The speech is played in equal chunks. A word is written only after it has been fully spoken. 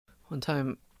One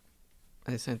time,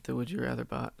 I sent the Would You Rather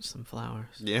bot some flowers.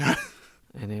 Yeah.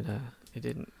 And it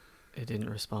didn't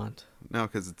respond. No,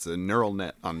 because it's a neural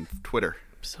net on Twitter.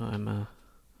 So I'm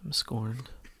scorned.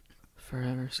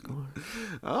 Forever scorned.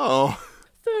 Oh.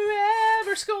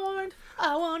 Forever scorned.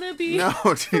 I wanna be. No,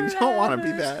 dude, you don't want to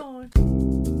be that. Scorned.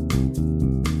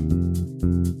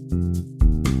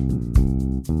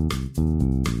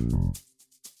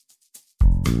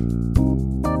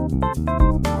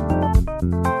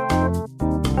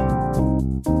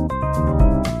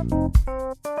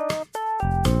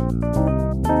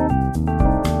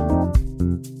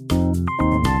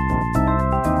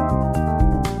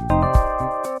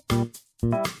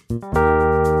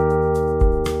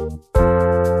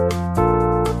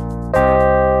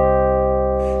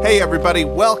 Hey everybody,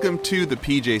 welcome to the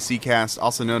PJC Cast,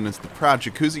 also known as the Proud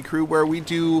Jacuzzi Crew, where we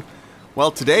do,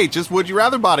 well today, just Would You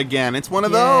Rather Bot again. It's one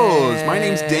of those. My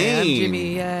name's Dane. I'm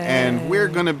Jimmy, and we're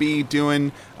going to be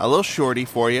doing a little shorty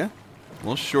for you. A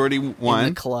little shorty one.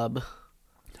 In the club.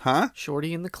 Huh?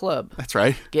 Shorty in the club. That's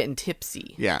right. Getting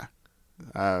tipsy. Yeah.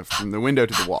 From the window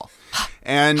to the wall.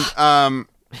 And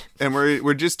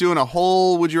we're just doing a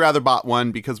whole Would You Rather Bot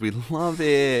one because we love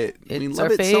it. We It's love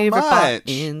our it so favorite much. bot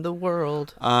in the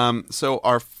world. So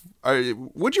our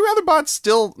Would You Rather Bot's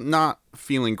still not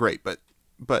feeling great, but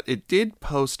it did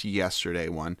post yesterday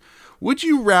one. Would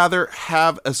you rather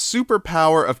have a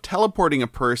superpower of teleporting a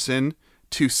person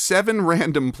to 7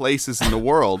 random places in the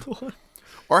world,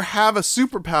 or have a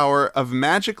superpower of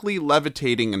magically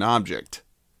levitating an object?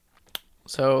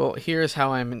 So here's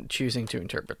how I'm choosing to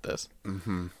interpret this.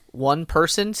 Mm-hmm. One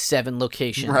person, 7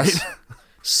 locations. Right.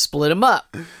 Split them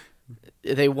up.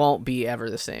 They won't be ever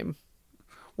the same.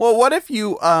 Well, what if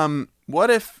you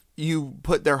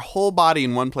put their whole body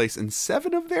in one place and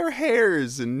 7 of their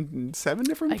hairs in 7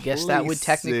 different places? I guess that would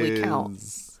technically count.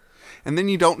 And then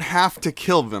you don't have to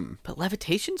kill them. But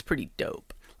levitation's pretty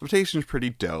dope. Levitation's pretty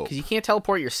dope. Because you can't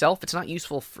teleport yourself. It's not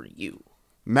useful for you.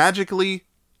 Magically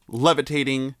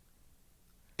levitating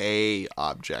a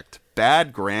object.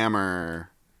 Bad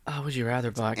grammar. Oh, would you rather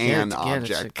bot? An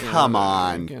object. Come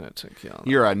on.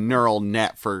 You're a neural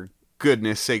net, for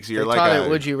goodness sakes. You're like a...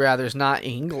 Would you rather's not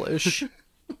English.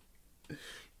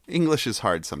 English is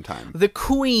hard sometimes. The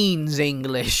Queen's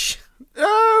English.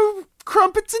 Oh,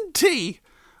 crumpets and tea.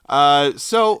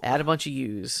 So add a bunch of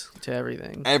U's to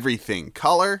everything. Everything.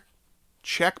 Color.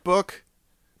 Checkbook.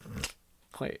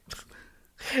 Wait.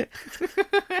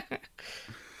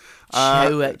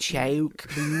 Choke.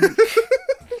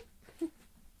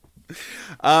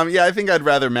 Yeah, I think I'd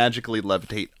rather magically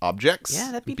levitate objects.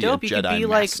 Yeah, that'd be dope. You could be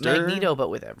like Magneto, but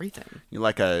with everything. You're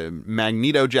like a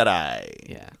Magneto Jedi.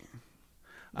 Yeah.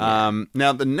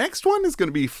 Now the next one is going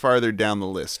to be farther down the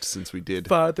list, since we did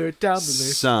farther down the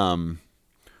list.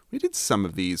 We did some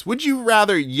of these. Would you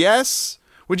rather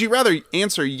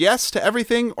answer yes to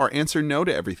everything or answer no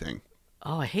to everything?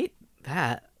 Oh, I hate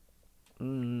that.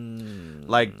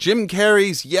 Like Jim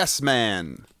Carrey's Yes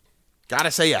Man. Gotta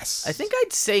say yes. I think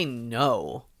I'd say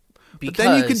no. But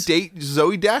then you could date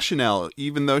Zooey Deschanel,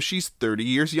 even though she's 30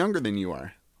 years younger than you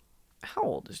are. How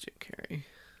old is Jim Carrey?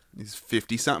 He's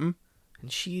 50-something.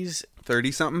 And she's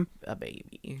 30-something. A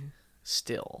baby.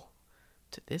 Still.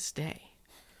 To this day.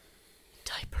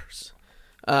 Diapers.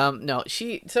 No,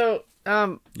 she... So,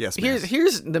 yes,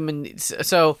 here's the...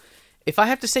 So, if I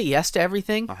have to say yes to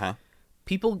everything,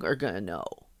 people are going to know.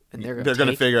 And they're going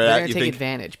to figure it out. They're going to take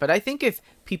advantage. But I think if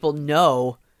people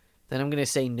know, then I'm going to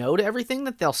say no to everything,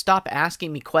 that they'll stop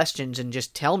asking me questions and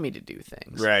just tell me to do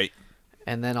things. Right.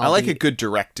 And then I like a good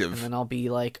directive. And then I'll be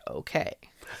like, okay.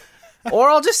 Or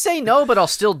I'll just say no, but I'll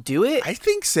still do it. I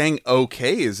think saying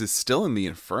okay is still in the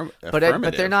affirmative.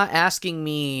 But they're not asking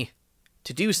me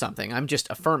to do something. I'm just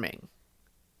affirming.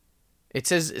 It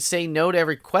says say no to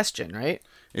every question, right?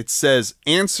 It says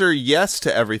answer yes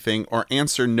to everything or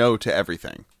answer no to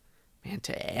everything. Man,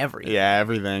 to everything. Yeah,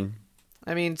 everything.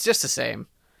 I mean, it's just the same.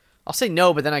 I'll say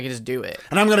no, but then I can just do it.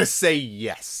 And I'm going to say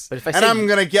yes. But if I I'm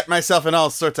going to get myself in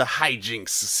all sorts of hijinks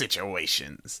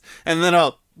situations. And then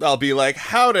I'll be like,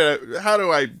 how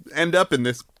do I end up in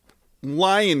this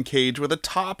lion cage with a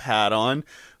top hat on,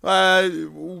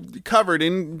 covered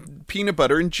in peanut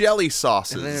butter and jelly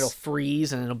sauces? And then it'll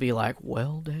freeze and it'll be like,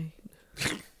 well, Dane,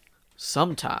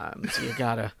 sometimes you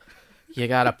gotta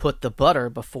put the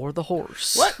butter before the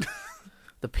horse. What?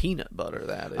 The peanut butter,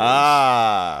 that is.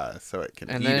 So it can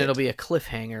and eat then it. It'll be a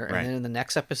cliffhanger. Right. And then in the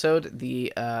next episode,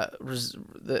 the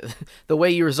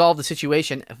way you resolve the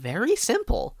situation, very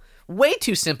simple. Way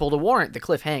too simple to warrant the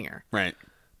cliffhanger. Right.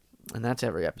 And that's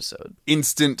every episode.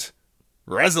 Instant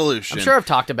resolution. I'm sure I've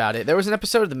talked about it. There was an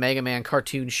episode of the Mega Man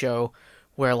cartoon show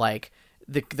where, like,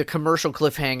 the commercial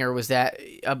cliffhanger was that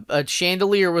a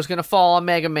chandelier was going to fall on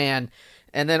Mega Man,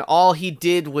 and then all he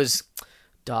did was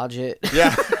dodge it.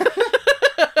 Yeah.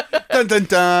 Dun dun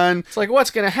dun. It's like,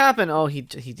 what's going to happen? Oh, he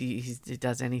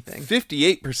does anything.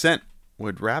 58%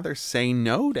 would rather say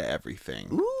no to everything.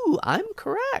 Ooh, I'm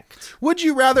correct. Would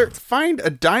you rather find a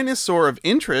dinosaur of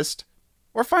interest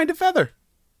or find a feather?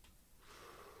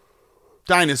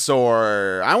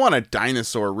 Dinosaur. I want a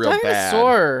dinosaur real bad.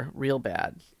 Dinosaur real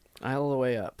bad. All the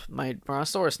way up. My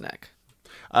brontosaurus neck.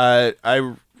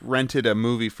 I rented a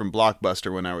movie from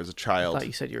Blockbuster when I was a I child. thought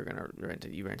you said you were going to rent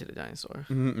it. You rented a dinosaur.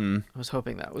 Mm-mm. I was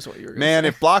hoping that was what you were going to Man, say.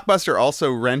 if Blockbuster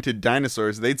also rented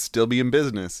dinosaurs, they'd still be in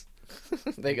business.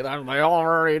 They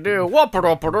already do.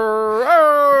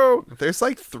 Oh! There's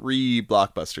like 3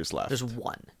 Blockbusters left. There's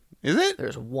one. Is it?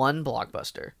 There's one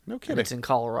Blockbuster. No And kidding. it's in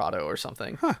Colorado or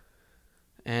something. Huh.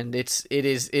 And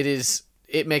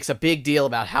it makes a big deal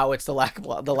about how it's the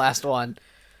last one.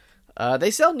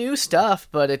 They sell new stuff,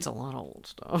 but it's a lot of old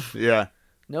stuff. Yeah.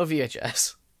 No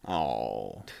VHS.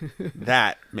 Oh,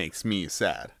 that makes me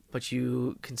sad. But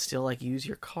you can still like use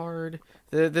your card.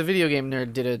 The video game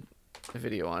nerd did a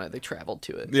video on it. They traveled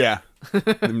to it. Yeah.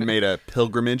 They made a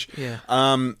pilgrimage. Yeah.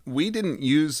 We didn't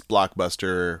use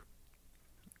Blockbuster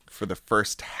for the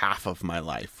first half of my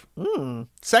life.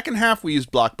 Second half, we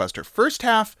used Blockbuster. First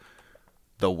half,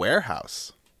 The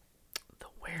Warehouse. The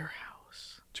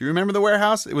Warehouse. Do you remember The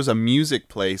Warehouse? It was a music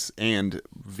place and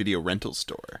video rental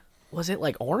store. Was it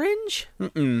like orange?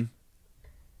 Mm-mm.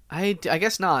 I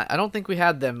guess not. I don't think we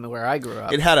had them where I grew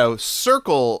up. It had a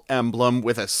circle emblem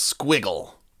with a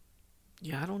squiggle.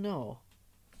 Yeah, I don't know.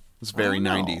 It was very I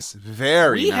don't know. 90s.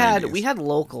 Very 90s. We had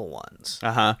local ones.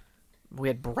 Uh-huh. We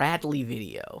had Bradley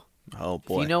Video. Oh,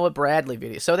 boy. If you know what Bradley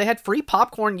Video. So they had free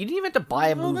popcorn. You didn't even have to buy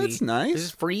a movie. That's nice. This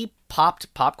is free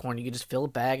popped popcorn. You could just fill a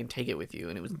bag and take it with you,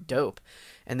 and it was dope.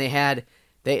 And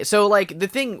so like the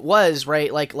thing was,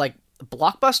 right, like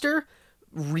Blockbuster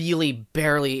really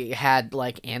barely had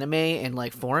like anime and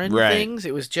like foreign things.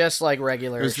 It was just like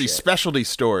regular It was shit. these specialty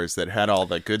stores that had all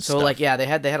the good stuff. So like yeah, they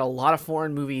had a lot of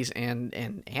foreign movies and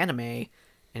anime, and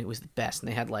it was the best.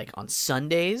 And they had like on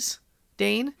Sundays,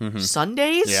 Dane,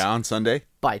 Sundays, Yeah, on Sunday.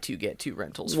 buy 2 get 2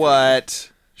 rentals. Free.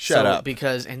 What? Shut up.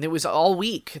 And it was all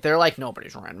week. They're like,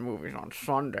 nobody's renting movies on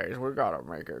Sundays. We gotta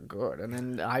make it good. And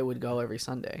then I would go every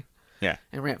Sunday Yeah.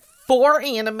 and rent 4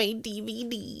 anime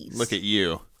DVDs. Look at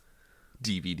you.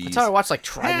 DVDs. That's how I watched like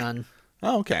Trigun.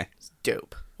 Oh, okay. It's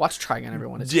dope. Watch Trigun,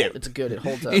 everyone. It's Dope. It's good. It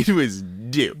holds up. It was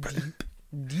dope.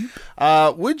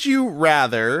 Would you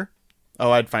rather... Oh,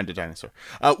 I'd find a dinosaur.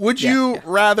 Would you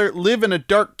rather live in a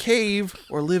dark cave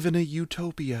or live in a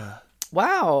utopia?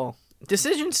 Wow.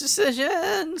 Decisions.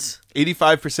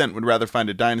 85% would rather find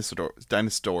a dinosaur.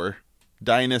 That's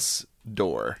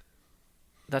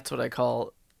what I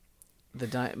call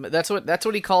that's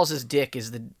what he calls his dick, is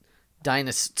the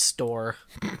dinosaur.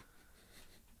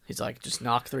 He's like, just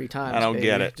knock 3 times. I don't baby.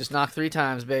 get it. Just knock 3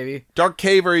 times, baby. Dark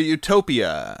cave or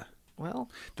utopia?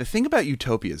 Well, The thing about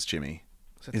utopias, Jimmy,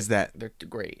 is that, they're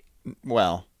great.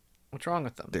 well, What's wrong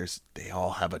with them? they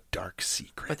all have a dark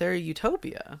secret. But they're a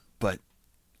utopia. But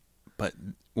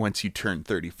once you turn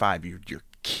 35, you're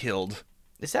killed.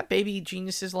 Is that Baby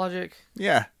Genius's logic?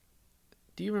 Yeah.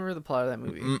 Do you remember the plot of that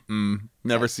movie?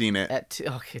 Never seen it.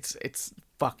 It's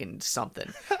fucking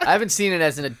something. I haven't seen it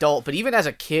as an adult, but even as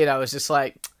a kid, I was just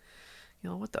like,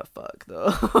 what the fuck,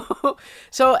 though?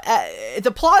 So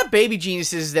the plot of Baby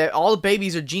Genius is that all the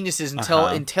babies are geniuses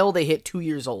until they hit 2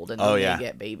 years old, and then they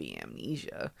get baby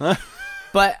amnesia.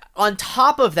 But on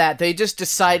top of that, they just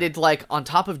decided, like, on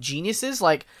top of geniuses,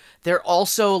 like, they're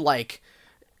also, like,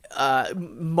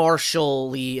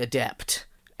 martially adept.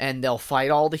 And they'll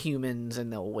fight all the humans,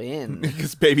 and they'll win.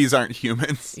 Because babies aren't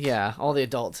humans. Yeah, all the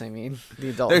adults, I mean. The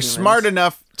adult They're humans. smart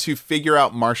enough to figure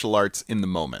out martial arts in the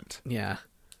moment. Yeah.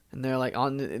 And they're like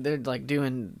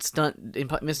doing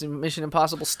Mission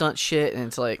Impossible stunt shit, and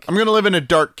it's like, I'm going to live in a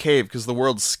dark cave because the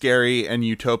world's scary and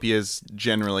utopias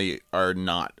generally are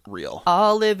not real.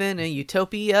 I'll live in a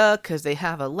utopia because they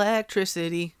have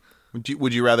electricity.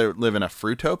 Would you rather live in a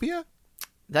fruitopia?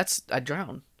 I'd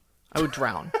drown. I would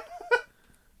drown.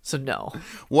 So no.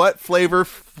 What flavor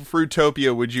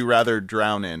fruitopia would you rather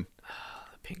drown in?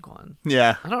 The pink one.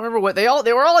 Yeah. I don't remember what they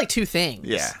were all like 2 things.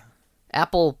 Yeah.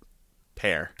 Apple,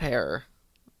 Pear.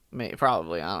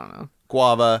 probably, I don't know.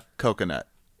 Guava, coconut.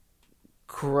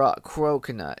 Crow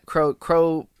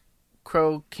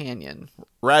Canyon.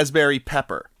 Raspberry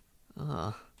pepper.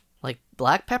 Like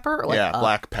black pepper? Or like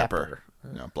black pepper.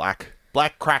 No, black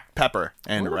cracked pepper.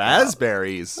 And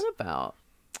raspberries. What about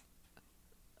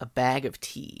a bag of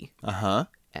tea Uh-huh.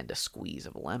 and a squeeze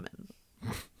of lemon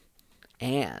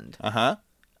and Uh-huh.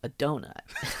 a donut.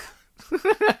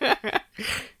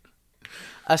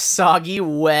 A soggy,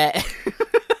 wet.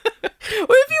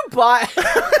 What if you buy...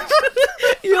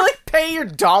 You like pay your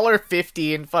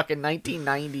 $1.50 in fucking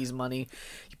 1990s money.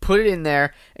 You put it in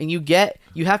there, and you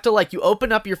have to like, you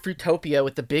open up your Fruitopia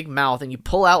with the big mouth, and you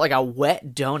pull out like a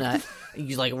wet donut, and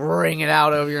you like wring it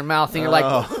out over your mouth, and you're like...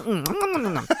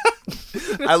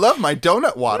 I love my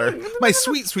donut water. My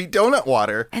sweet, sweet donut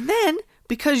water. And then,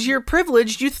 because you're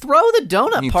privileged, you throw the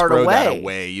donut You part throw away. that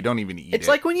away. You don't even eat it. It's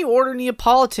like when you order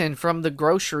Neapolitan from the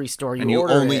grocery store. and you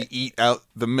order only it. eat out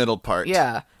the middle part.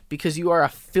 Yeah, because you are a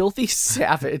filthy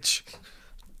savage.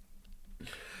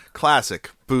 Classic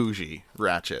bougie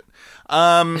ratchet.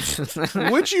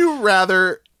 Would you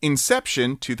rather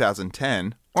Inception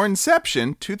 2010 or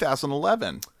Inception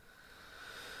 2011?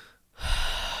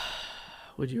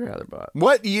 Would you rather, Bob?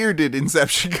 What year did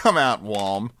Inception come out,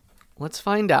 Walm? Let's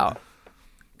find out.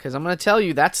 Because I'm going to tell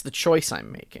you that's the choice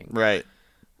I'm making. Right.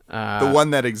 The one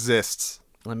that exists.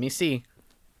 Let me see.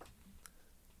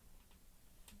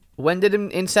 When did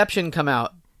Inception come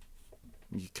out?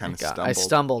 You kind of God, stumbled. I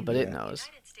stumbled, but it knows.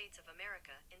 United States of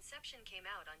America, Inception came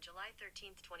out on July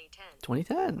 13th, 2010.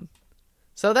 2010.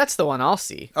 So that's the one I'll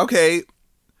see. Okay.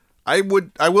 I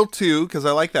will too, because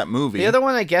I like that movie. The other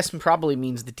one, I guess, probably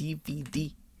means the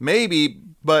DVD. Maybe,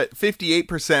 but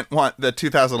 58% want the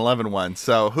 2011 one,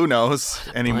 so who knows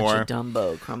anymore. Bunch of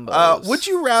Dumbo Crumbos. Would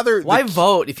you rather... Why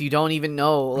vote if you don't even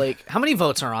know? Like, how many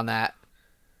votes are on that?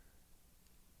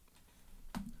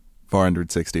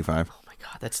 465. Oh my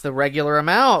god, that's the regular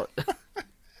amount.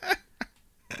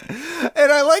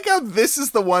 And I like how this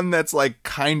is the one that's like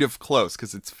kind of close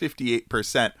because it's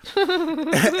 58%.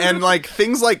 And like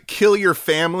things like kill your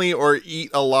family or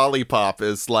eat a lollipop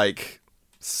is like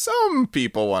some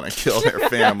people want to kill their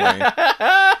family.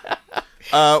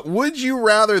 Would you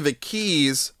rather the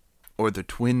keys or the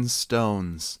twin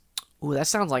stones? Ooh, that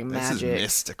sounds like magic. This is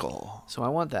mystical. So I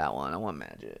want that one. I want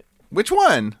magic. Which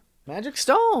one? Magic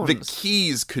stones. The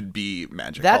keys could be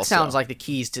magic. That also. sounds like the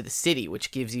keys to the city, which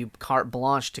gives you carte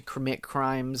blanche to commit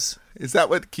crimes. Is that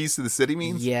what keys to the city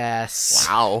means? Yes.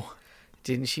 Wow.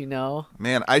 Didn't you know?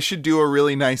 Man, I should do a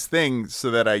really nice thing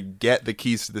so that I get the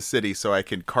keys to the city so I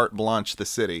can carte blanche the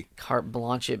city. Carte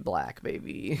blanche it black,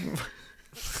 baby.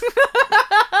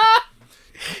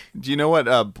 Do you know what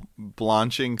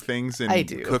blanching things in I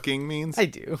do. cooking means? I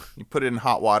do. You put it in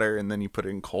hot water and then you put it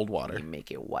in cold water. You make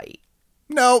it white.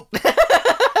 Nope.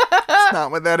 That's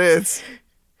not what that is.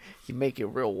 You make it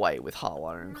real white with hot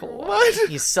water and cold water.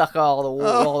 What? You suck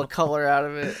all the color out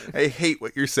of it. I hate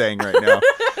what you're saying right now.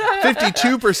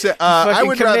 52%. I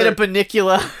would commit rather a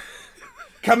panicula.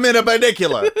 commit a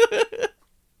panicula.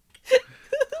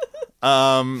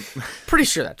 Pretty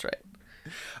sure that's right.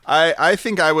 I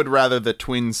think I would rather the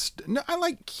twins. No, I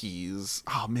like keys.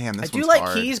 Oh man, this I do one's like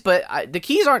hard. keys, but the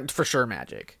keys aren't for sure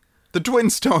magic. The twin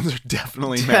stones are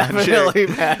definitely magic. Definitely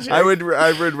magic. I would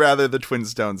rather the twin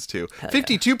stones too.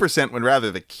 52% would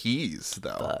rather the keys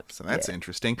though. Fuck, So that's yeah.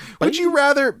 interesting. Would you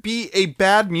rather be a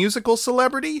bad musical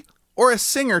celebrity or a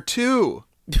singer too?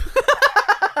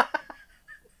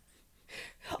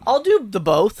 I'll do the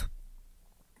both.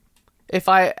 If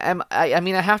I am, I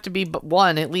mean, I have to be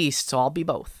one at least, so I'll be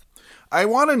both. I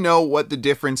want to know what the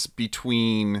difference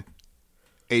between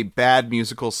a bad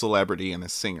musical celebrity and a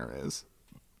singer is.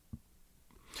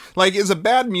 Like, is a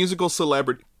bad musical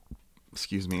celebrity...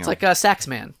 Excuse me. It's like a sax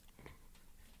man.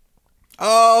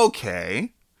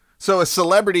 Okay. So a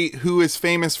celebrity who is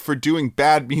famous for doing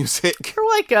bad music. Or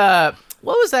like,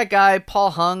 what was that guy,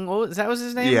 Paul Hung? That was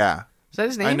his name? Yeah. Is that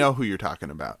his name? I know who you're talking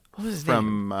about. What was his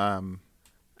name? From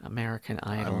American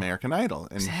Idol. American Idol.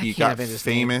 And That he can't got have been his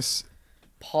famous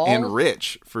Paul? and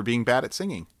rich for being bad at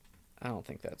singing. I don't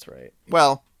think that's right.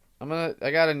 Well,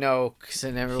 I gotta know, because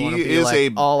then everyone He will be is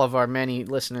like, all of our many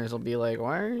listeners will be like,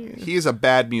 why are you... he is a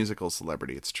bad musical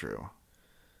celebrity, it's true.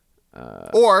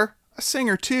 Or a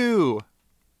singer too.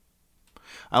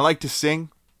 I like to sing.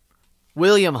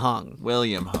 William Hung.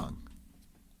 William Hung.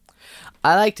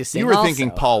 I like to sing You were also.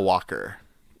 thinking Paul Walker.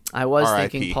 I was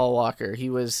R.I.P. thinking Paul Walker. He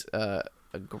was a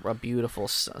beautiful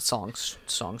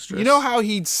songstress. You know how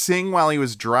he'd sing while he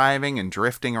was driving and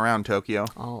drifting around Tokyo?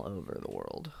 all over the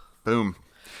world. Boom.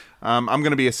 I'm going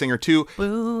to be a singer too.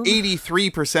 Boom.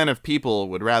 83% of people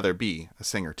would rather be a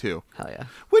singer too. Hell yeah.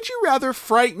 Would you rather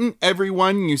frighten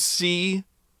everyone you see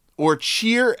or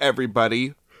cheer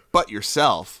everybody but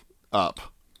yourself up?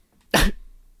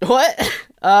 What?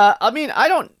 I mean, I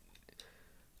don't...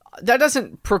 That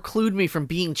doesn't preclude me from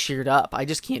being cheered up. I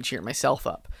just can't cheer myself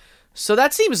up. So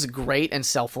that seems great and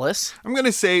selfless. I'm going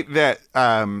to say that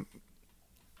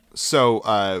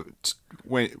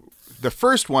when the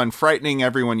first one, frightening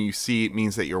everyone you see,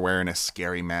 means that you're wearing a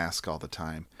scary mask all the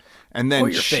time. And then Or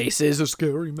your face is a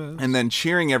scary mask. And then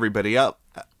cheering everybody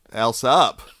else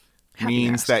up Happy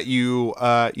means mask. that you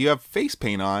have face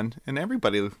paint on, and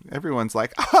everyone's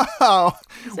like, oh.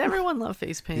 Does everyone love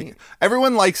face paint?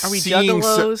 Everyone likes Are we seeing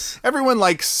juggalos? everyone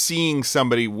likes seeing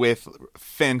somebody with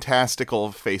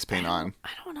fantastical face paint on. I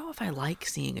don't know if I like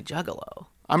seeing a juggalo.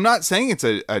 I'm not saying it's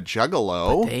a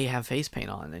juggalo. They have face paint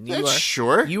on, and you That's are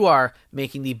sure. You are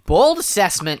making the bold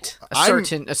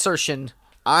assertion.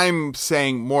 I'm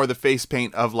saying more the face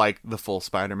paint of like the full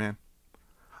Spider-Man.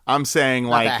 I'm saying Not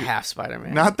like that half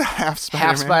Spider-Man. not the half Spider-Man.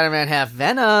 half Spider-Man, half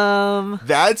Venom.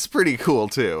 That's pretty cool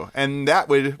too, and that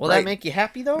would Will that make you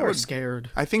happy though, or scared?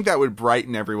 I think that would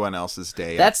brighten everyone else's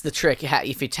day. That's the trick.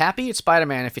 If it's happy, it's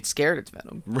Spider-Man. If it's scared, it's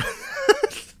Venom.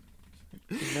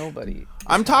 Nobody.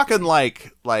 I'm talking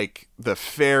like the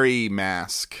fairy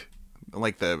mask,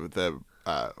 like the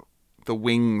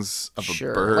wings of a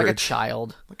bird, like a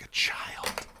child. like a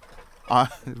child,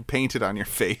 painted on your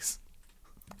face.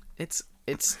 It's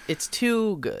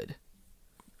too good.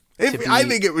 I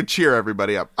think it would cheer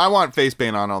everybody up. I want face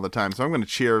paint on all the time, so I'm going to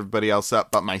cheer everybody else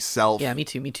up but myself. Yeah, me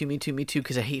too.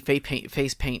 Because I hate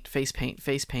face paint.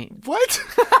 What?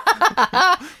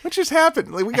 What just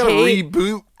happened? Like we got to hate-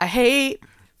 reboot. I hate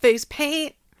face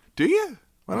paint. Do you?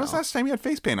 When was the last time you had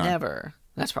face paint on? Never.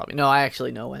 That's probably no. I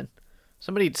actually know when.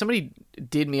 Somebody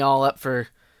did me all up for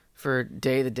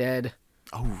Day of the Dead.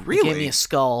 Oh, They really? gave me a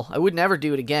skull. I would never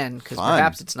do it again because Fun.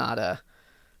 perhaps it's not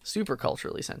super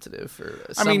culturally sensitive for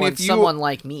I mean, someone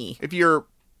like me.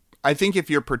 I think if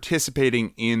you're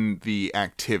participating in the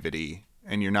activity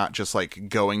and you're not just like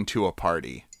going to a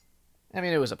party. I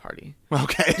mean, it was a party.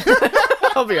 Okay.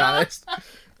 I'll be honest.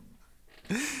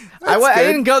 I good.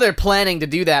 didn't go there planning to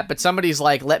do that, but somebody's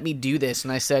like, "Let me do this,"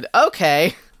 and I said,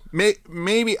 "Okay."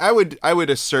 Maybe I would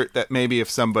assert that maybe if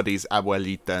somebody's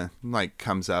abuelita like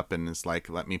comes up and is like,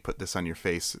 "Let me put this on your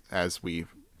face as we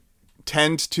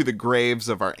tend to the graves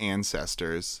of our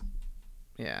ancestors."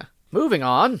 Yeah. Moving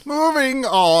on. Moving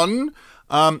on.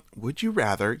 Would you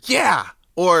rather? Yeah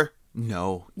or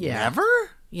no? Yeah. Never?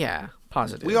 Yeah.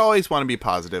 Positive. We always want to be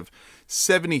positive.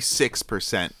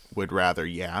 76% would rather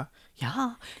yeah.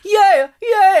 Yeah.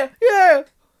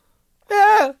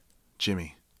 Yeah.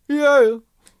 Jimmy, Yeah.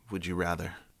 would you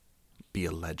rather be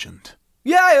a legend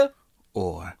Yeah.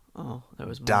 or Oh, that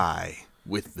was die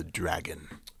with the dragon?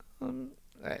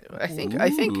 I think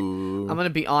I'm gonna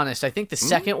be honest. I think the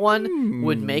second one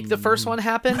would make the first one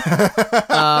happen.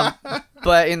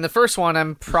 But in the first one,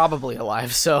 I'm probably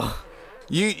alive. So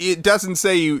It doesn't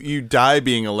say you die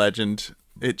being a legend.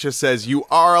 It just says you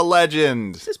are a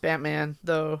legend. this is Batman,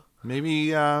 though. Maybe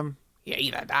Yeah,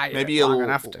 you die maybe long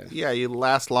enough to. yeah, you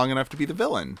last long enough to be the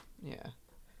villain. Yeah.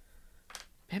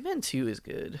 Batman 2 is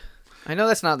good. I know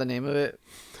that's not the name of it.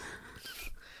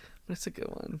 But it's a good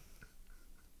one.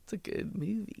 It's a good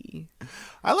movie.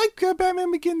 I like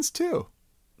Batman Begins too.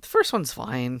 The first one's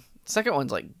fine. The second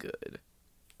one's like good.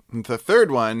 The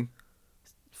third one,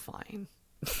 Fine.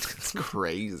 it's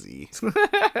crazy. It's all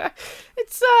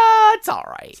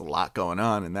right. There's a lot going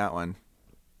on in that one.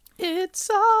 It's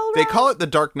all right. They call it the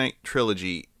Dark Knight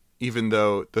trilogy, even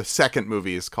though the second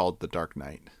movie is called The Dark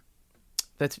Knight.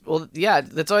 That's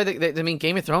why I mean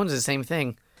Game of Thrones is the same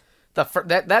thing.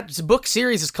 That book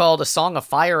series is called A Song of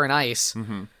Fire and Ice.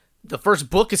 Mm-hmm. The first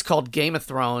book is called Game of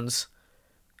Thrones.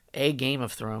 A Game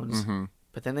of Thrones. Mm-hmm.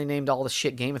 But then they named all the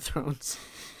shit Game of Thrones.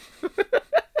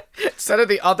 Instead of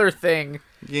the other thing.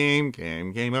 Game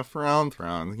of Thrones,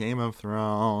 Game of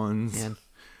Thrones. Man.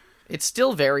 It's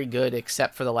still very good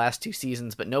except for the last 2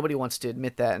 seasons, but nobody wants to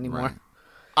admit that anymore. Right.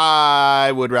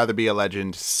 I would rather be a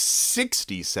legend.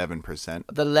 67%.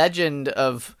 The Legend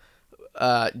of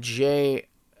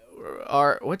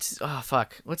what's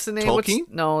the name? Tolkien?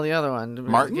 No, the other one.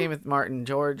 Martin? Game of Martin,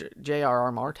 George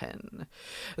J.R.R. Martin.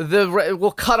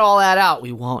 We'll cut all that out.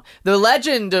 We won't. The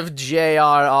Legend of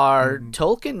J.R.R.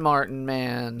 Tolkien Martin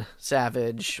Man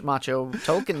Savage. Macho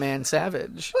Tolkien Man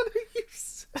Savage. What are you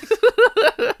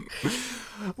saying?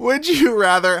 Would you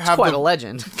rather have Quite a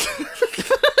legend.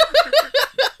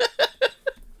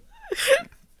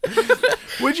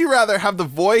 Would you rather have the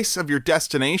voice of your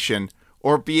destination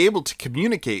or be able to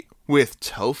communicate with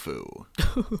tofu?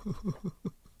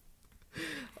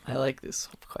 I like this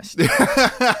question.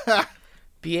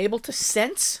 Be able to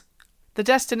sense the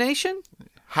destination?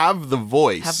 Have the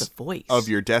voice. Have the voice. Of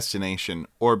your destination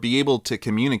or be able to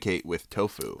communicate with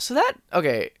tofu. So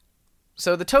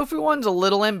the tofu one's a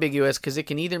little ambiguous because it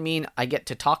can either mean I get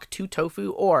to talk to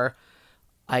tofu or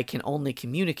I can only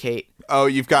communicate Oh,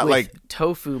 you've got with like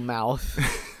tofu mouth.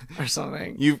 or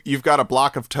something. You've got a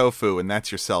block of tofu, and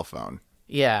that's your cell phone.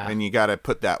 Yeah. And you got to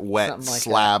put that wet Something like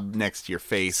slab next to your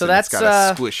face, So and that's, it's got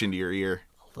to squish into your ear.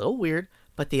 A little weird.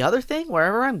 But the other thing,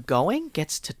 wherever I'm going,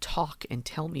 gets to talk and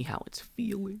tell me how it's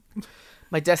feeling.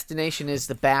 My destination is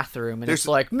the bathroom, and it's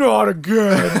like, not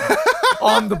again.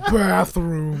 On the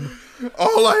bathroom.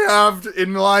 All I have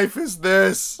in life is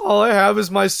this. All I have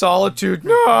is my solitude.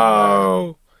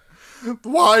 No.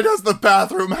 Why does the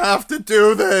bathroom have to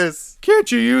do this?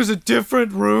 Can't you use a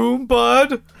different room,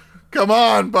 bud? Come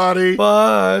on, buddy.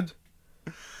 Buddy.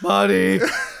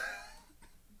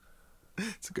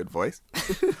 It's a good voice.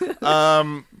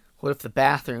 What if the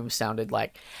bathroom sounded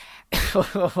like...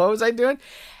 What was I doing?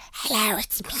 Hello,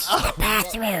 it's me in the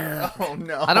bathroom. Oh,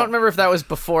 no. I don't remember if that was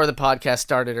before the podcast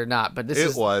started or not, but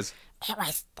It was. It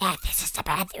was that. This is the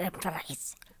bathroom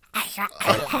voice.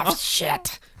 I love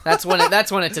shit. That's when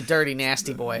it's a dirty,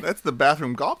 nasty boy. That's the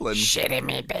bathroom goblin. Shit in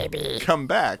me, baby. Come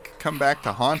back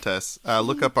to haunt us.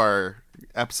 Look up our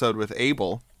episode with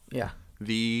Abel, Yeah,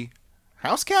 the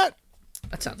house cat.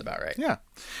 that sounds about right. Yeah.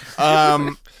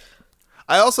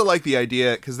 I also like the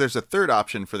idea, because there's a third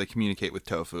option for the communicate with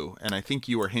tofu, and I think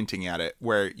you were hinting at it,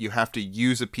 where you have to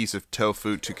use a piece of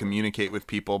tofu to communicate with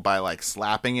people by like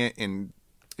slapping it in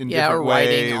different or ways,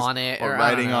 writing on it, or or I don't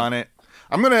writing know. on it.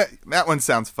 That one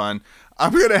sounds fun.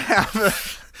 I'm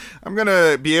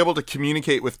gonna be able to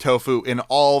communicate with tofu in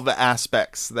all the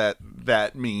aspects that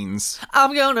means.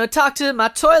 I'm gonna talk to my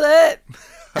toilet.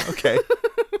 Okay.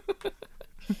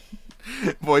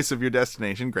 Voice of your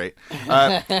destination, great.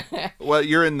 Well,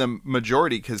 you're in the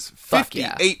majority, because Fuck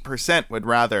yeah. 58% would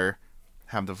rather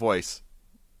have the voice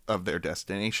of their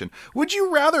destination. Would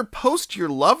you rather post your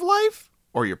love life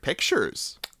or your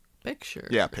pictures? Pictures.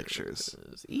 Yeah, pictures.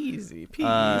 Easy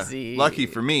peasy. Lucky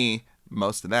for me,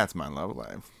 most of that's my love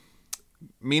life.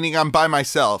 Meaning I'm by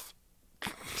myself.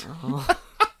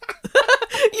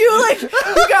 You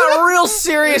got real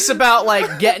serious about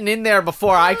like getting in there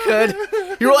before I could.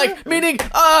 You were like, meaning,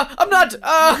 I'm not,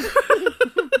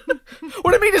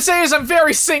 what I mean to say is I'm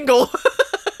very single.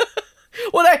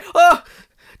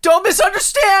 Don't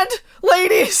misunderstand,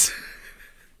 ladies.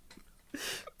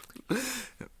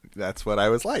 That's what I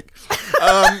was like.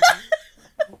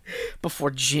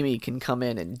 Before Jimmy can come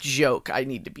in and joke, I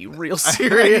need to be real I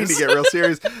serious. need to get real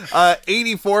serious.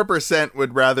 84%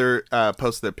 would rather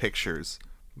post their pictures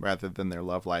rather than their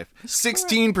love life.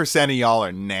 16% of y'all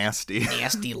are nasty.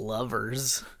 Nasty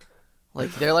lovers.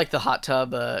 Like, they're like the hot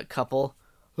tub couple.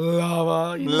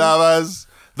 Lava. You know? Lavas,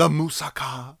 the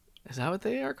musaka, Is that what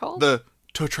they are called? the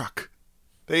totrak.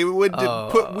 They would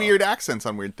put weird accents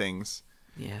on weird things.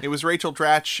 Yeah. It was Rachel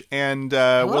Dratch and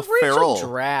I Will love Rachel Ferrell.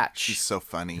 Dratch. She's so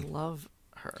funny. I love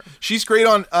her. She's great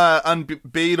on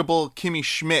Unbeatable Kimmy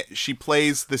Schmidt. She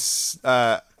plays this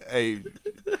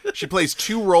she plays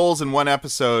two roles in one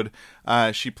episode.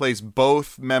 She plays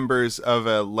both members of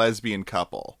a lesbian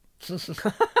couple.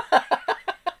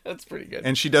 That's pretty good.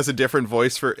 And she does a different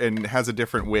voice and has a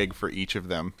different wig for each of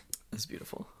them. That's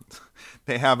beautiful.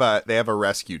 They have a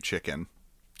rescue chicken.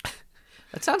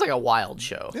 That sounds like a wild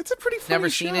show. It's a pretty funny Never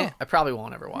show. seen it. I probably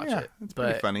won't ever watch it. It's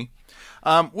but pretty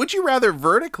funny. Would you rather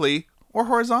vertically or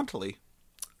horizontally?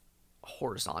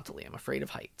 horizontally, I'm afraid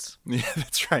of heights. Yeah,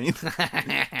 that's right.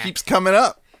 Keeps coming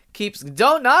up.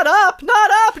 Not up,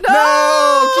 no!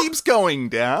 No, keeps going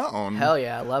down. Hell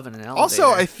yeah, I love an elevator. Also,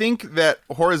 I think that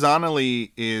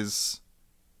horizontally is...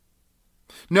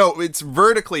 No, it's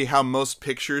vertically how most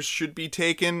pictures should be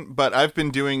taken, but I've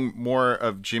been doing more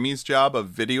of Jimmy's job of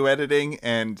video editing,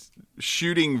 and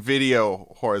shooting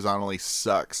video horizontally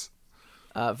sucks.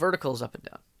 vertical is up and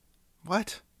down.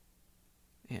 What?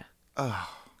 Yeah. Oh,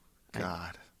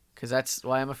 God. Because that's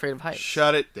why I'm afraid of heights.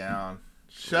 Shut it down.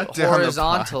 Shut down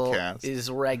Horizontal the podcast.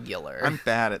 is regular. I'm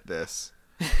bad at this.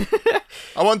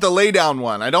 I want the lay down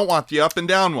one. I don't want the up and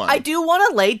down one. I do want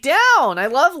to lay down. I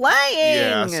love laying.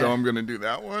 Yeah, so I'm going to do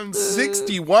that one.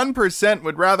 61%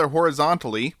 would rather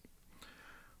horizontally.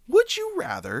 Would you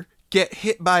rather get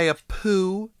hit by a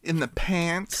poo in the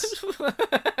pants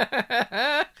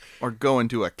or go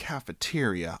into a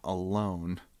cafeteria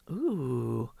alone?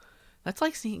 Ooh. That's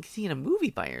like seeing a movie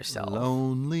by yourself.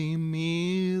 Lonely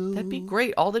meal. That'd be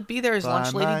great. All that'd be there is by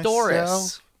Lunch Lady myself.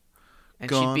 Doris. And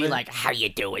she'd be Gonna- like, how you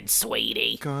doing,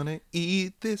 sweetie? Gonna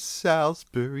eat this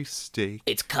Salisbury steak.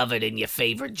 It's covered in your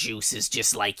favorite juices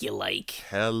just like you like.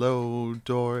 Hello,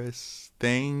 Doris.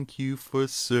 Thank you for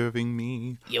serving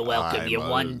me. You're welcome. I'm Your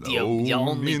alone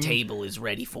only in- table is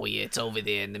ready for you. It's over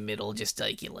there in the middle, just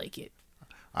like you like it.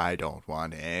 I don't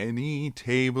want any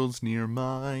tables near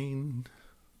mine.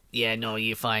 Yeah, no,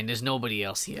 you're fine. There's nobody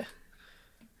else here.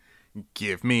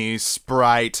 Give me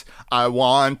Sprite. I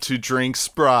want to drink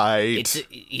Sprite.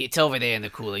 It's over there in the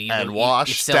cooler. And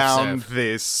wash down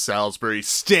this Salisbury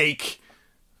steak.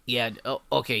 Yeah. Oh,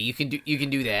 okay. You can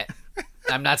do that.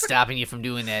 I'm not stopping you from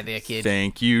doing that, there, kid.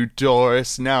 Thank you,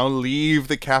 Doris. Now leave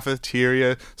the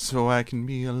cafeteria so I can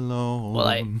be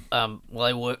alone.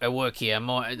 Well, I work here. I'm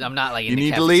not like in you the need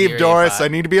to cafeteria, leave, Doris. but I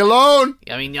need to be alone.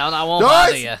 I mean, I won't Doris!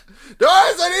 bother you.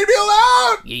 Doris, I need to be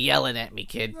alone. You're yelling at me,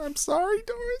 kid. I'm sorry,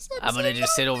 Doris. I'm gonna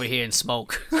just sit over here and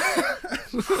smoke. I'm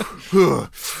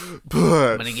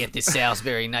I'm gonna get this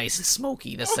Salisbury nice and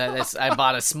smoky. I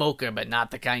bought a smoker, but not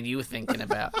the kind you were thinking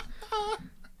about.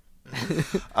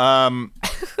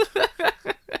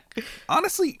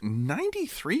 Honestly,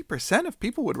 93% of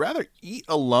people would rather eat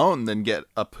alone than get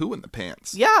a poo in the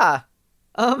pants. Yeah.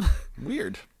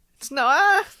 Weird. It's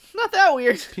not that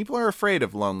weird. People are afraid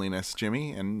of loneliness,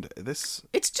 Jimmy, and this...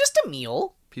 It's just a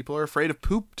meal. People are afraid of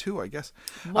poop, too, I guess.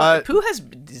 Well, poo has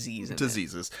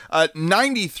diseases.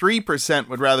 93%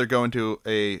 would rather go into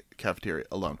a cafeteria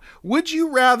alone. Would you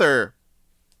rather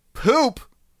poop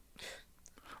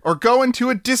or go into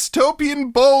a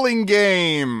dystopian bowling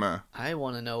game? I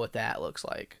want to know what that looks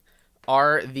like.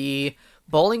 Are the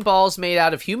bowling balls made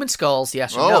out of human skulls,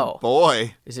 yes or no? Oh,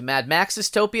 boy. Is it Mad Max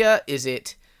dystopia? Is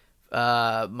it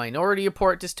Minority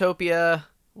Report dystopia?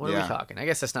 What are we talking? I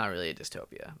guess that's not really a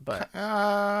dystopia, but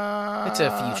it's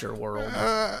a future world.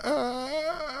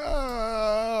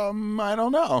 I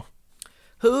don't know.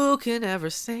 Who can ever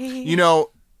say? You know,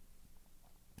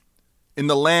 in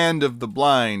the land of the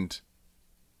blind,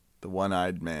 the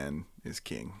one-eyed man is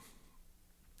king.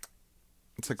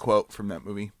 It's a quote from that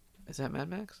movie. Is that Mad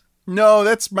Max? No,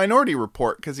 that's Minority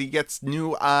Report, because he gets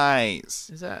new eyes.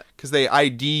 Is that? Because they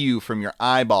ID you from your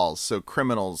eyeballs, so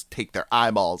criminals take their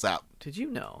eyeballs out. Did you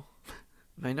know?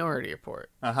 Minority Report.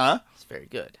 Uh-huh. It's very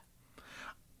good.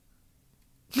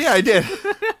 Yeah, I did.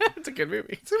 It's a good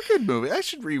movie. It's a good movie. I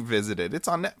should revisit it. It's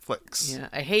on Netflix. Yeah,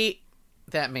 I hate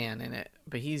that man in it,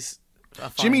 but he's a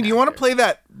fine Jimmy, do you want to actor. play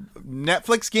that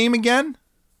Netflix game again?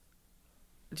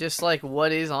 Just like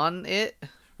what is on it?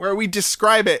 Where we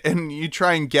describe it and you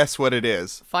try and guess what it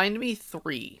is. Find me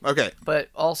 3. Okay. But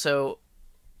also,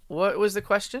 what was the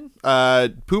question?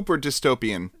 Poop or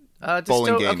dystopian?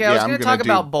 Bowling game. Okay, I was I'm going to gonna talk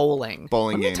do about bowling.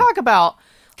 bowling Let game. me talk about...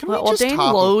 Can we Well, just Dane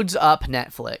talk- loads up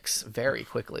Netflix very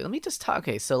quickly. Let me just talk.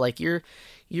 Okay, so like your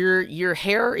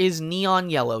hair is neon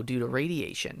yellow due to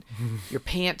radiation. Your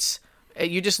pants,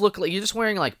 you just look like you're just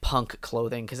wearing like punk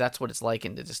clothing because that's what it's like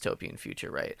in the dystopian future,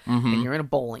 right? And you're in a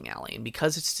bowling alley, and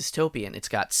because it's dystopian, it's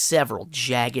got several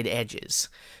jagged edges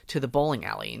to the bowling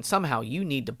alley, and somehow you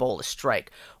need to bowl a strike,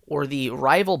 or the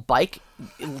rival bike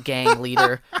gang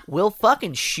leader will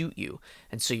fucking shoot you.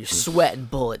 And so you're sweating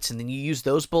bullets, and then you use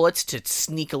those bullets to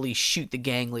sneakily shoot the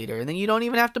gang leader, and then you don't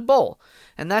even have to bowl.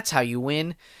 And that's how you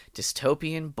win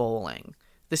Dystopian Bowling,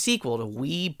 the sequel to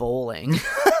Wii Bowling.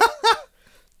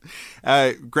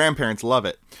 Grandparents love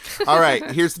it. All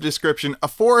right, here's the description. A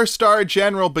 4-star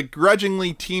general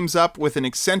begrudgingly teams up with an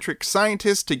eccentric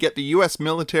scientist to get the U.S.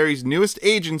 military's newest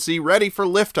agency ready for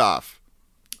liftoff.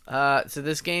 So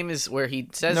this game is where he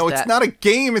says No, that... it's not a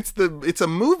game. It's a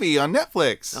movie on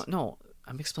Netflix. No,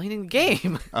 I'm explaining the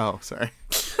game. Oh, sorry.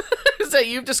 So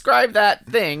you've described that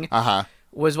thing Uh-huh.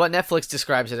 was what Netflix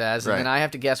describes it as, and Right. then I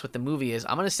have to guess what the movie is.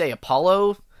 I'm going to say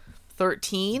Apollo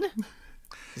 13.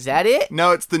 Is that it?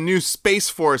 No, it's the new Space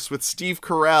Force with Steve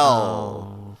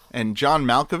Carell and John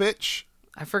Malkovich.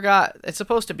 I forgot. It's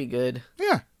supposed to be good.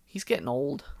 Yeah. He's getting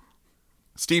old.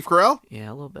 Steve Carell? Yeah,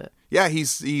 a little bit. Yeah,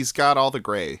 he's got all the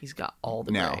gray. He's got all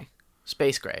the Now. gray.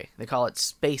 Space gray. They call it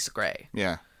space gray.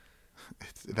 Yeah.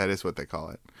 That is what they call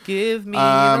it. Give me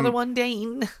another one,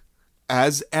 Dane.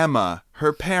 As Emma,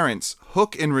 her parents,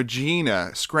 Hook and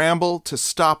Regina, scramble to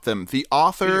stop them, the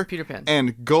author Peter Pan.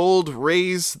 and Gold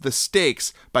raise the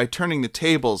stakes by turning the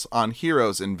tables on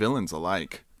heroes and villains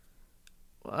alike.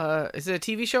 Is it a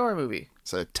TV show or a movie?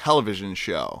 It's a television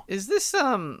show. Is this,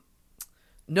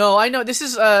 No, I know. This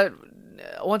is,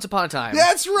 Once Upon a Time.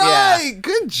 That's right! Yeah.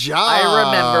 Good job! I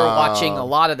remember watching a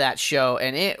lot of that show,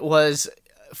 and it was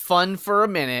fun for a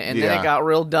minute, and then Yeah. it got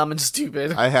real dumb and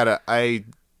stupid. I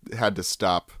had to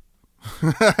stop.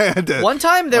 I had to, One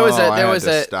time there was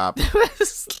stop.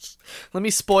 Let me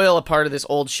spoil a part of this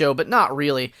old show, but not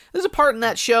really. There's a part in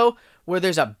that show where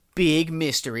there's a big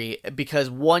mystery because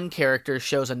one character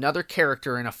shows another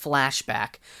character in a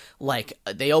flashback. Like,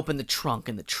 they open the trunk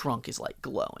and the trunk is like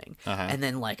glowing. And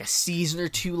then like a season or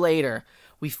 2 later,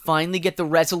 we finally get the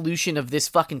resolution of this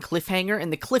fucking cliffhanger.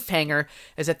 And the cliffhanger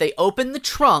is that they open the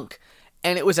trunk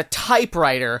and it was a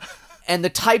typewriter. And the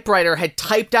typewriter had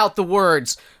typed out the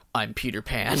words, "I'm Peter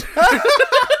Pan."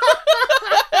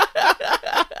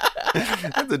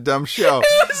 That's a dumb show.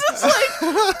 This is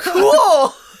like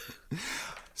cool.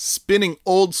 Spinning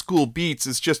old school beats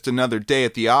is just another day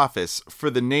at the office for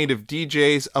the native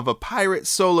DJs of a pirate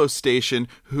solo station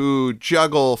who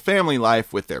juggle family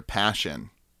life with their passion.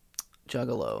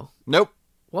 Juggalo. Nope.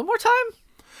 One more time?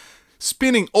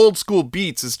 Spinning old school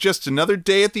beats is just another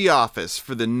day at the office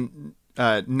for the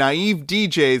naive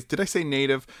DJs. Did I say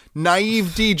native? Naive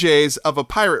DJs of a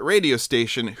pirate radio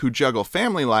station who juggle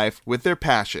family life with their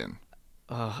passion.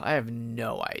 Oh, I have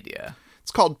no idea.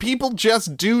 It's called People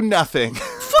Just Do Nothing.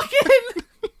 Fucking.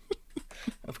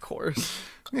 Of course.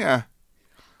 Yeah.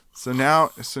 So now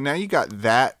you got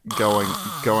that going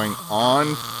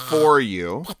on for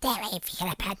you. What do I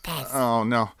feel about this? Oh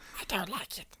no. I don't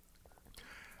like it.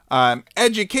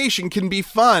 Education can be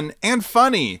fun and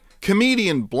funny.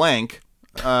 Comedian blank.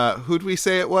 Who'd we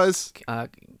say it was?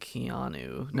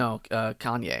 Keanu. No,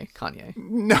 Kanye.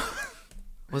 No.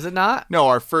 Was it not? No,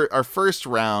 our first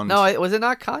round. No, was it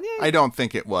not Kanye? I don't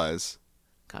think it was.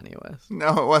 Kanye West.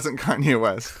 No, it wasn't Kanye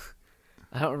West.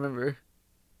 I don't remember.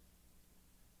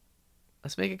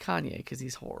 Let's make it Kanye because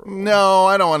he's horrible. No,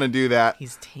 I don't want to do that.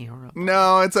 He's terrible.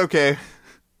 No, it's okay.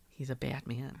 He's a bad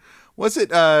man. Was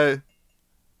it, I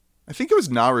think it was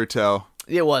Naruto.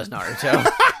 It was Naruto.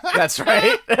 That's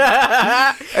right.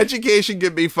 Education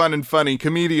can be fun and funny.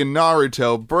 Comedian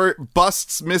Naruto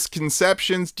busts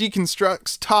misconceptions,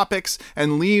 deconstructs topics,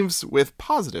 and leaves with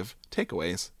positive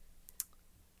takeaways.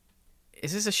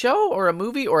 Is this a show or a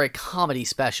movie or a comedy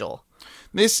special?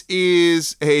 This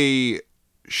is a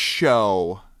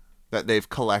show that they've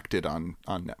collected on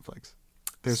Netflix.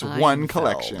 There's one Seinfeld.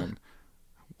 collection.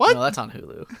 What? No, that's on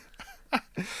Hulu.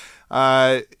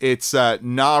 It's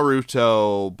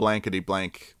Naruto blankety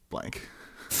blank blank.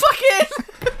 Fucking.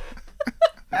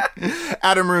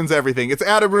 Adam ruins everything. It's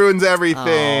Adam ruins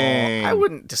everything. Oh, I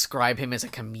wouldn't describe him as a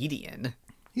comedian.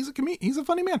 He's a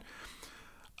funny man.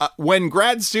 When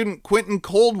grad student Quentin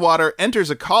Coldwater enters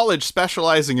a college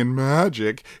specializing in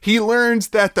magic, he learns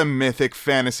that the mythic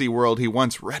fantasy world he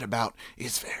once read about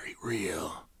is very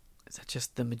real. Is that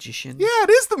just The Magician? Yeah, it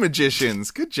is The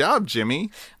Magicians. Good job, Jimmy.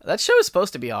 That show is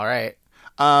supposed to be all right.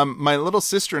 My little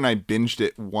sister and I binged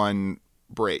it one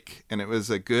break, and it was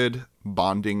a good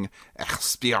bonding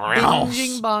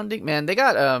experience. Bonding, man. They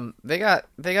got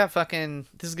fucking.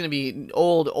 This is gonna be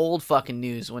old fucking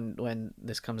news when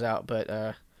this comes out,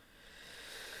 but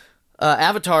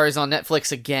Avatar is on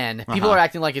Netflix again. People are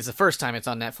acting like it's the first time it's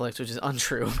on Netflix, which is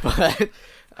untrue. But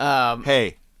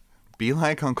hey, be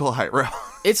like Uncle Hyro.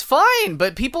 it's fine.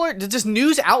 But people are just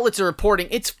news outlets are reporting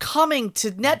it's coming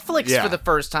to Netflix Yeah. for the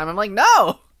first time. I'm like,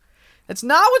 no, that's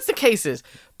not what the case is.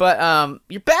 But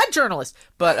you're bad journalist.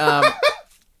 But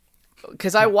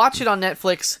because I watch it on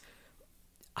Netflix,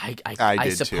 I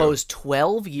did suppose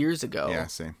 12 years ago. Yeah,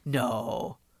 same.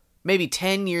 No, maybe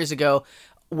 10 years ago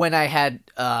when I had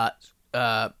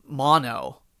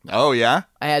mono. Oh yeah,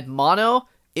 I had mono.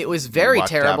 It was very watched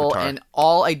terrible, Avatar. and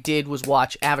all I did was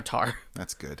watch Avatar.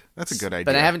 that's good. That's a good idea.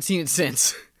 But I haven't seen it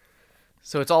since.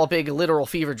 So it's all a big literal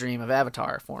fever dream of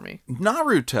Avatar for me.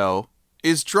 Naruto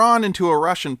is drawn into a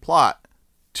Russian plot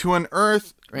to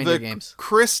unearth Reindeer the Games.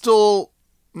 crystal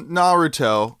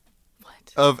Naruto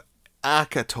What? of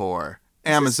Akator,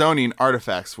 Amazonian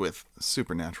artifacts with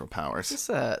supernatural powers. This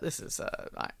is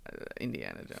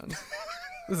Indiana Jones.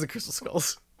 This is the Crystal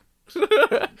Skulls.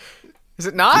 Is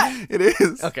it not? It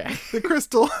is. Okay. The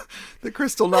crystal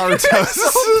Naruto.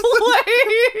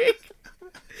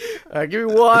 Give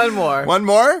me one more. One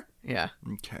more? Yeah.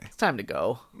 Okay. It's time to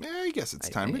go. Yeah, I guess it's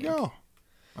I time think. to go.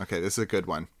 Okay, this is a good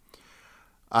one.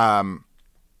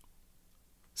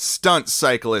 Stunt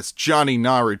cyclist Johnny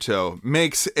Naruto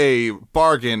makes a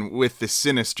bargain with the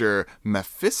sinister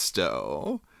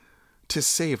Mephisto to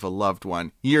save a loved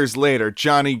one. Years later,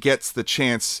 Johnny gets the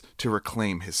chance to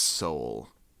reclaim his soul.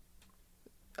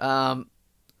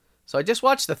 So I just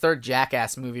watched the third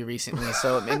Jackass movie recently.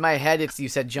 So in my head, you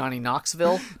said Johnny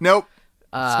Knoxville. Nope.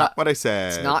 That's not what I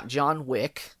said. It's not John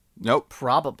Wick. Nope.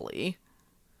 Probably.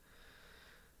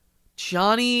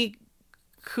 Johnny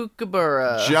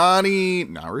Kookaburra. Johnny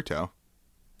Naruto.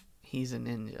 He's a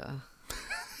ninja.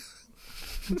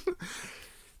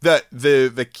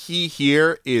 The key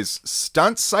here is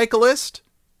stunt cyclist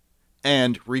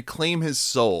and reclaim his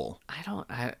soul.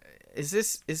 Is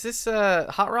this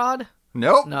Hot Rod?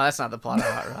 Nope. No, that's not the plot of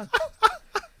Hot Rod.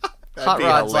 That'd Hot be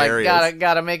Rod's hilarious. like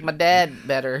gotta make my dad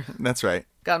better. That's right.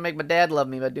 Gotta make my dad love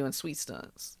me by doing sweet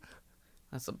stunts.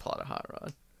 That's the plot of Hot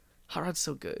Rod. Hot Rod's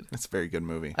so good. It's a very good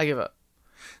movie. I give up.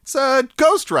 It's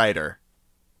Ghost Rider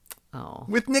Oh,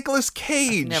 with Nicolas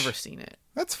Cage. I've never seen it.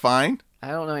 That's fine. I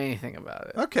don't know anything about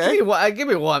it. Okay. Give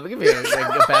me one. Give me a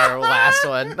better last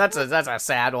one. That's a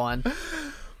sad one.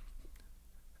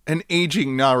 An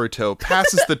aging Naruto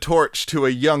passes the torch to a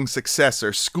young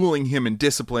successor, schooling him in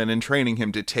discipline and training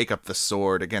him to take up the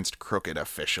sword against crooked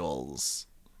officials.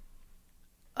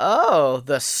 Oh,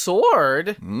 the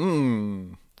sword?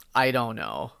 Hmm. I don't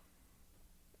know.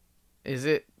 Is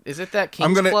it that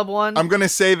King's Club one? I'm going to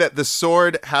say that the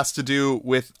sword has to do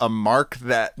with a mark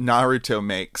that Naruto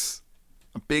makes.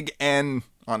 A big N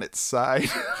on its side.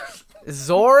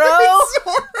 Zoro?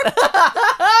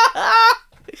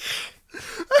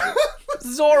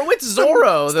 Which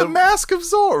Zoro? It's the Mask of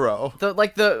Zoro.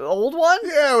 The old one?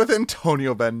 Yeah, with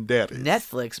Antonio Banderas.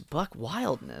 Netflix, Buck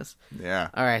Wildness. Yeah.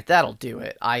 All right, that'll do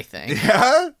it, I think.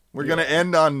 Yeah? We're going to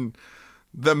end on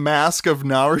the Mask of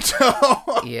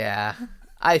Naruto. Yeah,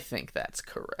 I think that's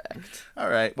correct. All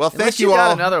right. Well, Unless thank you you got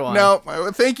all. another one. No,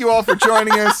 thank you all for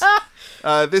joining us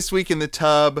this week in the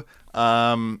tub.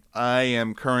 I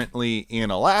am currently in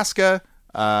Alaska.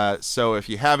 So if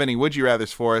you have any would you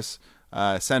rathers for us,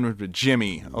 send them to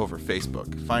Jimmy over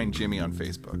Facebook. Find Jimmy on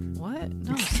Facebook. What?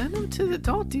 No, send them to the...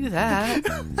 Don't do that.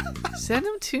 Send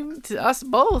them to us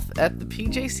both at the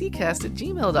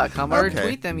pjccast@gmail.com or Okay.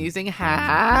 tweet them using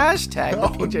hashtag the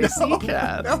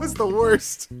PJCcast. That was the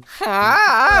worst.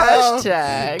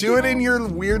 Hashtag. Do it in your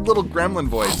weird little gremlin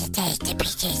voice. Hashtag the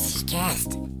PJC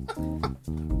cast.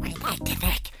 We'd like to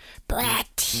thank Brad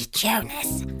T.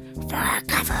 Jonas for our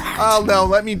cover art. Oh, no,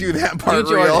 let me do that part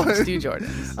real. Do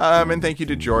Jordan's. And thank you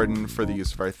to Jordan for the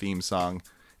use of our theme song.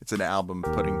 It's an album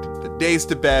putting the days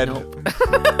to bed. Nope.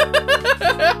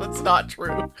 That's not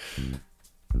true.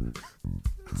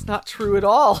 It's not true at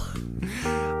all.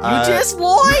 You just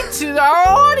lied to our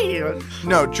audience.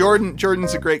 No,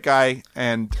 Jordan's a great guy,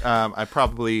 and I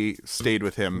probably stayed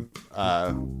with him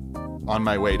on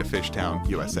my way to Fishtown,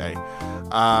 USA.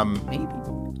 Maybe.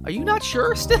 Are you not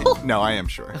sure still? No, I am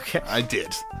sure. Okay. I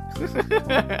did.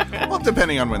 Well,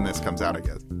 depending on when this comes out, I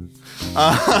guess.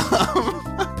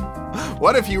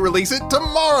 What if you release it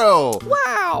tomorrow?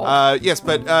 Wow. Yes,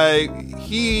 but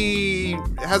he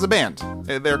has a band.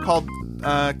 They're called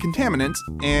Contaminants,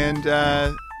 and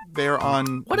they're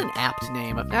on... What an apt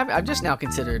name. I've just now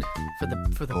considered for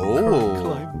the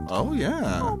climb. Oh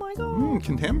yeah. Oh my god.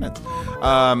 Contaminants.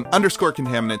 _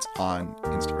 Contaminants on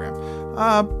Instagram.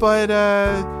 But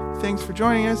thanks for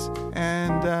joining us,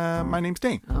 and my name's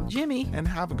Dane. I'm Jimmy. And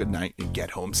have a good night and get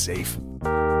home safe.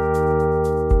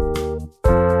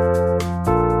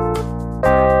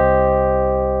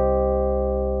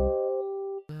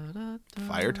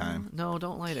 Fire time. No,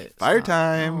 don't light it. Fire Stop.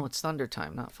 time. No, it's thunder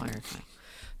time, not fire time.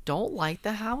 Don't light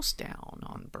the house down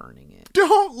on burning it.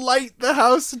 Don't light the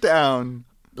house down.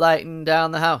 Lighting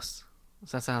down the house.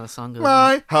 That's how the song goes.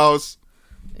 My house.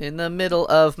 In the middle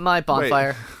of my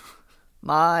bonfire.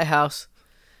 My house.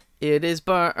 It is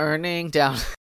burning down.